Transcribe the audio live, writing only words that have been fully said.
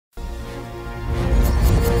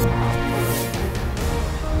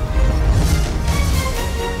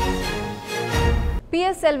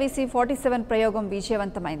PSLV-C47 ప్రయోగం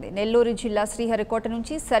విజయవంతమైంది. నెల్లూరు జిల్లా శ్రీహరికోట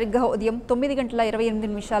నుంచి సరిగ్గా ఉదయం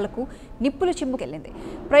 9:28 నిప్పులు చిమ్ముకెళ్లింది.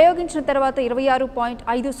 ప్రయోగించిన తర్వాత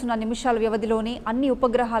 26.50 నిమిషాల వ్యవధిలోనే అన్ని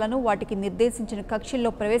ఉపగ్రహాలను వాటికి నిర్దేశించిన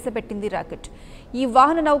కక్షల్లో ప్రవేశపెట్టింది రాకెట్. ఈ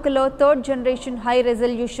వాహన నౌకలో third generation high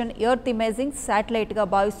resolution earth imaging satellite గా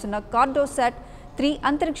భావిస్తున్న కార్టోసాట్ 3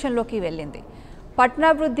 అంతరిక్షంలోకి వెళ్లింది.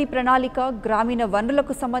 పట్టణాభివృద్ధి ప్రణాళిక, గ్రామీణ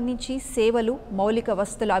వనరులకు సంబంధించి సేవలు, మౌలిక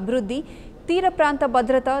వసతుల అభివృద్ధి, తీర ప్రాంత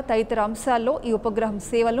భద్రత తదితర అంశాల్లో ఈ ఉపగ్రహం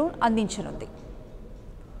సేవలు అందించనుంది.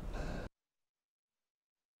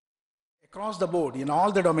 Across the board, in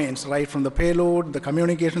all the domains, right from the payload, the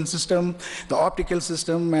communication system, the optical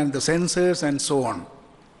system, and the sensors, and so on.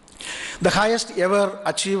 The highest ever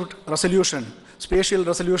achieved resolution, spatial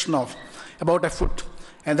resolution of about a foot,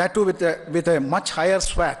 and that too with a much higher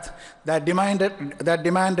swath that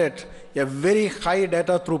demanded a very high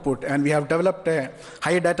data throughput, and we have developed a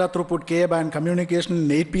high data throughput K-band communication in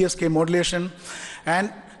 8PSK modulation, and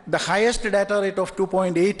the highest data rate of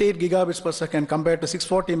 2.88 gigabits per second compared to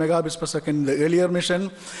 640 megabits per second in the earlier mission,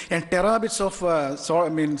 and terabits of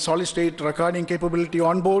solid state recording capability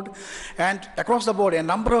on board. And across the board, a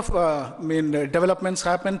number of developments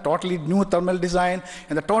happened, totally new thermal design,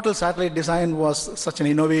 and the total satellite design was such an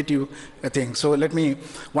innovative thing. So let me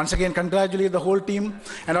once again congratulate the whole team,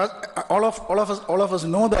 and all of us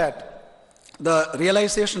know that the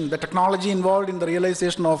realization, the technology involved in the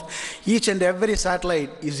realization of each and every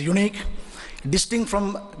satellite is unique,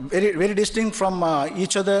 very distinct from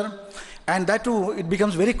each other, and that too, it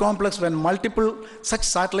becomes very complex when multiple such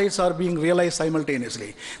satellites are being realized simultaneously.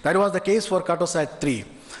 That was the case for cartosat 3.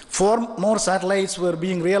 4 more satellites were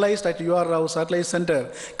being realized at URO Satellite Center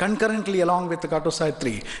concurrently along with the cartosat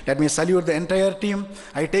 3. Let me salute the entire team.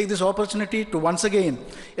 I take this opportunity to once again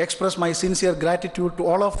express my sincere gratitude to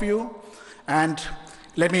all of you. And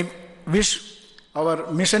let me wish our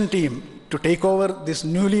mission team to take over this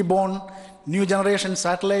newly born, new generation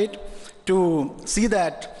satellite to see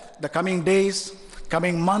that the coming days,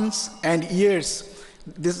 coming months and years,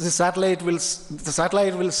 the satellite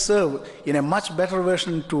will serve in a much better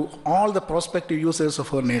version to all the prospective users of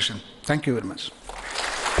our nation. Thank you very much.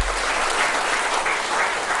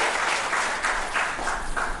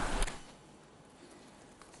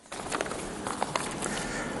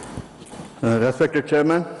 Respected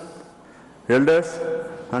Chairman, Elders,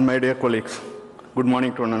 and my dear colleagues, good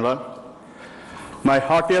morning to one and all. My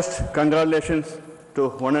heartiest congratulations to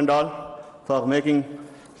one and all for making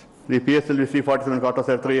the PSLV-C47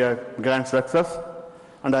 cartosat 3 a grand success,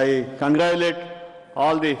 and I congratulate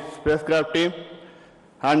all the spacecraft team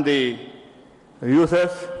and the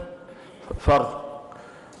users for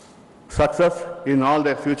success in all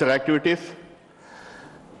their future activities.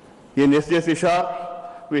 In SDSC SHAR,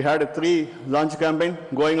 we had a 3 launch campaign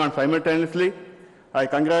going on simultaneously. I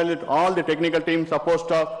congratulate all the technical team, support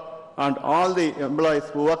staff, and all the employees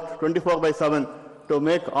who worked 24/7 to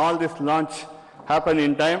make all this launch happen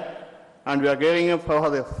in time. And we are gearing up for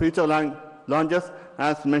the future launches,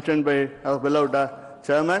 as mentioned by our beloved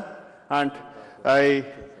chairman. And I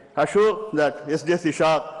assure that SDSC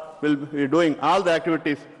SHAR will be doing all the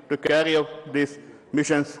activities to carry out these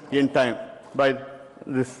missions in time by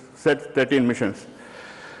this set 13 missions.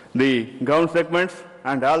 The ground segments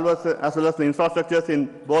and as well as the infrastructures in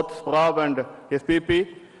both SPRAV and SPP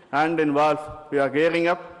and in VALF, we are gearing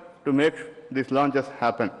up to make these launches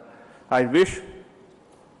happen. I wish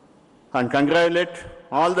and congratulate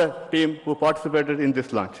all the team who participated in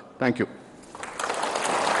this launch. Thank you.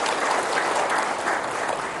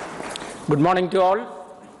 Good morning to all.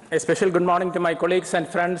 A special good morning to my colleagues and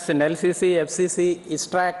friends in LCC, FCC,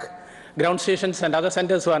 ISTRAC, ground stations and other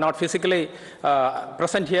centers who are not physically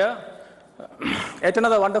present here. Yet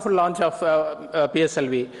another wonderful launch of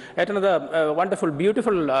PSLV, yet another wonderful,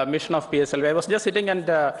 beautiful mission of PSLV. I was just sitting and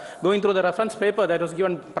going through the reference paper that was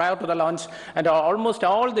given prior to the launch, and almost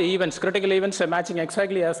all the events, critical events, are matching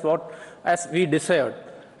exactly as we desired.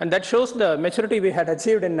 And that shows the maturity we had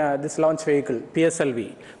achieved in this launch vehicle, PSLV.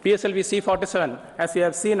 PSLV-C47, as we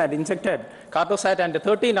have seen, had injected cartosat and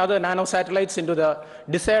 13 other nanosatellites into the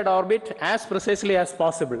desired orbit as precisely as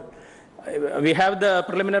possible. We have the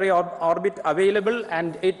preliminary orbit available,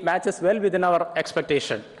 and it matches well within our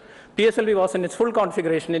expectation. PSLV was in its full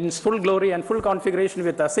configuration, in its full glory and full configuration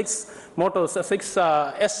with 6 motors, 6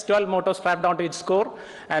 S12 motors strapped onto its core,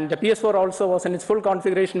 and the PS4 also was in its full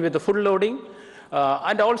configuration with the full loading.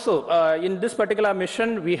 And also, in this particular mission,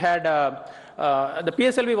 we had the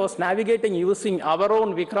PSLV was navigating using our own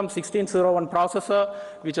Vikram 1601 processor,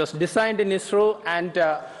 which was designed in ISRO and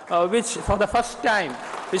which, for the first time,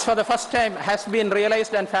 which for the first time has been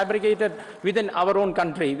realized and fabricated within our own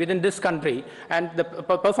country, within this country. And the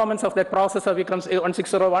performance of that processor, Vikram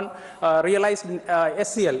 1601, realized in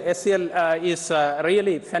SCL. SCL is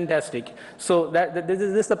really fantastic. So this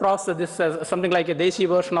is the processor. This is something like a Deshi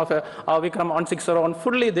version of Vikram 1601,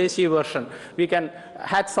 fully Deshi version. We can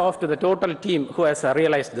hats off to the total team who has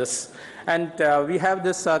realized this. And we have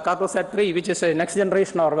this cartosat 3, which is a next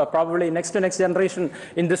generation or probably next to next generation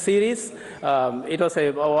in this series. It was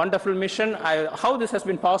a wonderful mission. How this has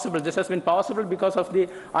been possible? This has been possible because of the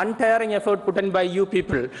untiring effort put in by you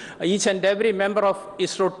people, each and every member of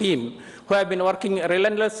ISRO team, who have been working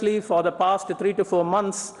relentlessly for the past 3 to 4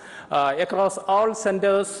 months across all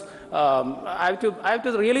centers. I have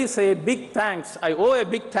to really say big thanks. I owe a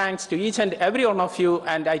big thanks to each and every one of you,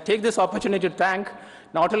 and I take this opportunity to thank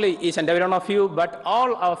not only each and every one of you, but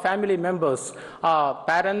all our family members, our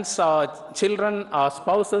parents, our children, our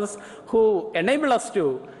spouses, who enable us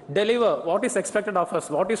to deliver what is expected of us,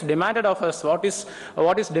 what is demanded of us, what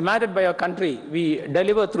is demanded by our country. We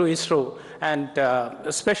deliver through ISRO. And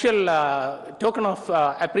a special token of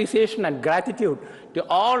appreciation and gratitude to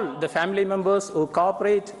all the family members who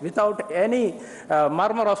cooperate without any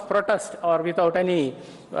murmur of protest or without any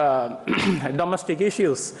domestic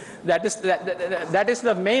issues. That is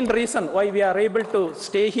the main reason why we are able to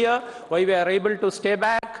stay here, why we are able to stay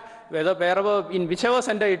back, wherever, in whichever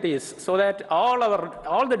center it is, so that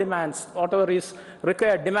all the demands, whatever is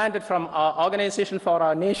required, demanded from our organization for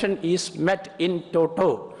our nation is met in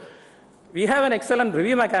toto. We have an excellent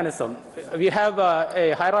review mechanism. We have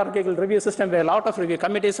a hierarchical review system where a lot of review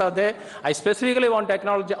committees are there. I specifically want to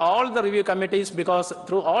acknowledge all the review committees, because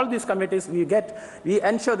through all these committees we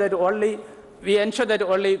ensure that only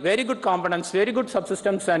very good components, very good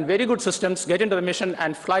subsystems, and very good systems get into the mission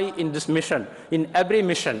and fly in this mission, in every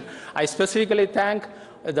mission. I specifically thank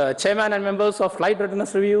the chairman and members of Flight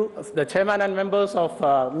Readiness Review, the chairman and members of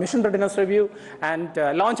Mission Readiness Review, and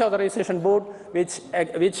Launch Authorization Board, which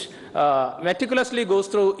meticulously goes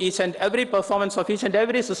through each and every performance of each and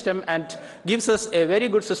every system and gives us a very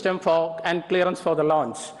good system for and clearance for the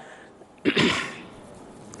launch.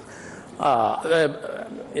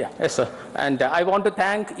 Yes, sir. And I want to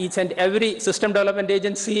thank each and every system development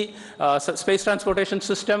agency, space transportation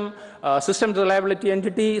system, system reliability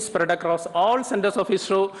entity spread across all centers of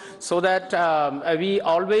ISRO, so that we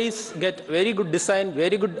always get very good design,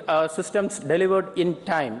 very good systems delivered in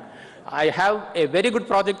time. I have a very good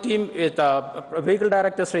project team with Vehicle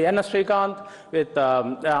Director Sri N. Srikanth, with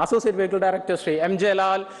Associate Vehicle Director Sri M.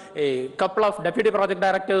 Jalal, a couple of Deputy Project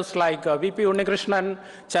Directors like VP Unnikrishnan,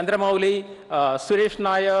 Chandramouli, Suresh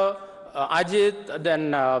Nair, Ajit,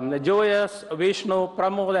 then Joyas, Vishnu,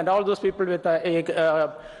 Pramod, and all those people with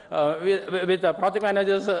project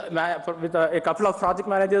managers, with a couple of project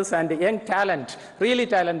managers and young talent, really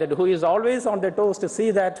talented, who is always on their toes to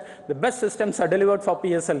see that the best systems are delivered for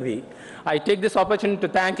PSLV. I take this opportunity to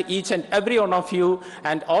thank each and every one of you,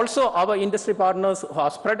 and also our industry partners who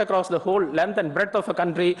are spread across the whole length and breadth of a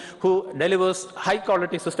country, who delivers high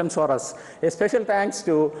quality systems for us. A special thanks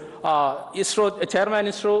to ISRO, Chairman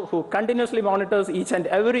ISRO, who continuously monitors each and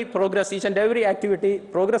every progress, each and every activity,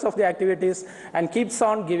 progress of the activities, and keeps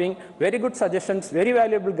on giving very good suggestions, very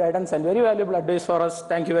valuable guidance, and very valuable advice for us.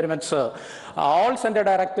 Thank you very much, sir. All center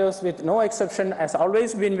directors, with no exception, has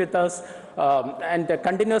always been with us and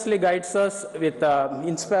continuously guides us with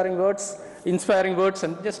inspiring words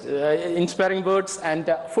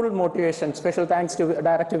and full motivation. Special thanks to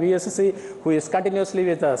Director VSC, who is continuously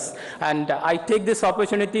with us. And I take this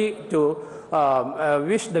opportunity to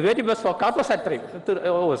wish the very best for cartosat 3.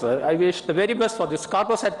 I wish the very best for this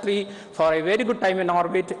cartosat 3 for a very good time in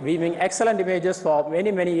orbit, weaving excellent images for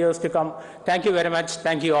many, many years to come. Thank you very much.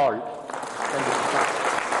 Thank you all. Thank you.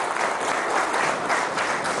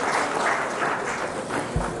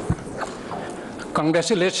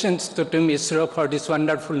 Congratulations to Team ISRO for this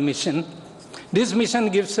wonderful mission. This mission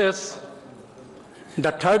gives us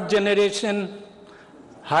the third generation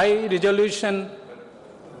high resolution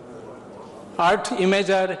Earth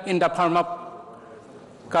imager in the form of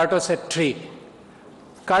cartosat 3.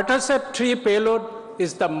 Cartosat 3 payload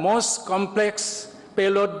is the most complex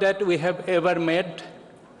payload that we have ever made,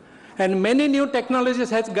 and many new technologies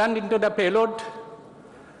has gone into the payload.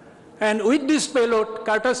 And with this payload,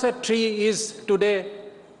 cartosat 3 is today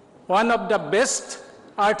one of the best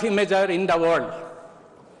Earth imager in the world.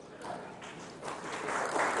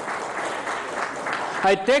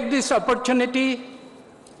 I take this opportunity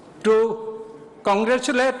to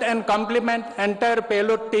congratulate and compliment entire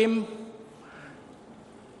payload team.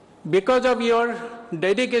 Because of your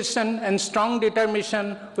dedication and strong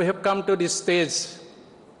determination, we have come to this stage.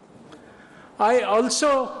 I also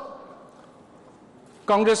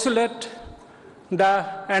congratulate the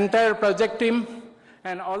entire project team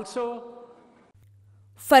and also.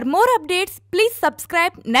 For more updates, please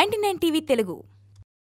subscribe 99 TV Telugu.